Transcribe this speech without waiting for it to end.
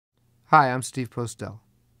Hi, I'm Steve Postell.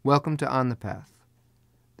 Welcome to On the Path.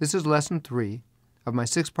 This is Lesson 3 of my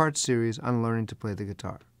 6-part series on learning to play the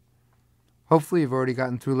guitar. Hopefully you've already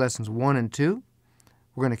gotten through Lessons 1 and 2.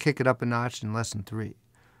 We're going to kick it up a notch in Lesson 3.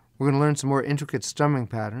 We're going to learn some more intricate strumming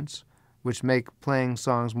patterns, which make playing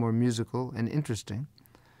songs more musical and interesting.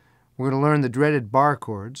 We're going to learn the dreaded bar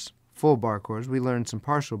chords, full bar chords. We learned some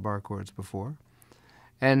partial bar chords before.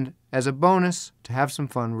 And as a bonus, to have some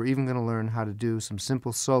fun, we're even going to learn how to do some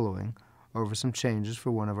simple soloing over some changes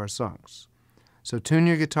for one of our songs. So tune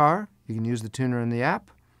your guitar. You can use the tuner in the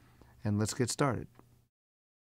app, and let's get started.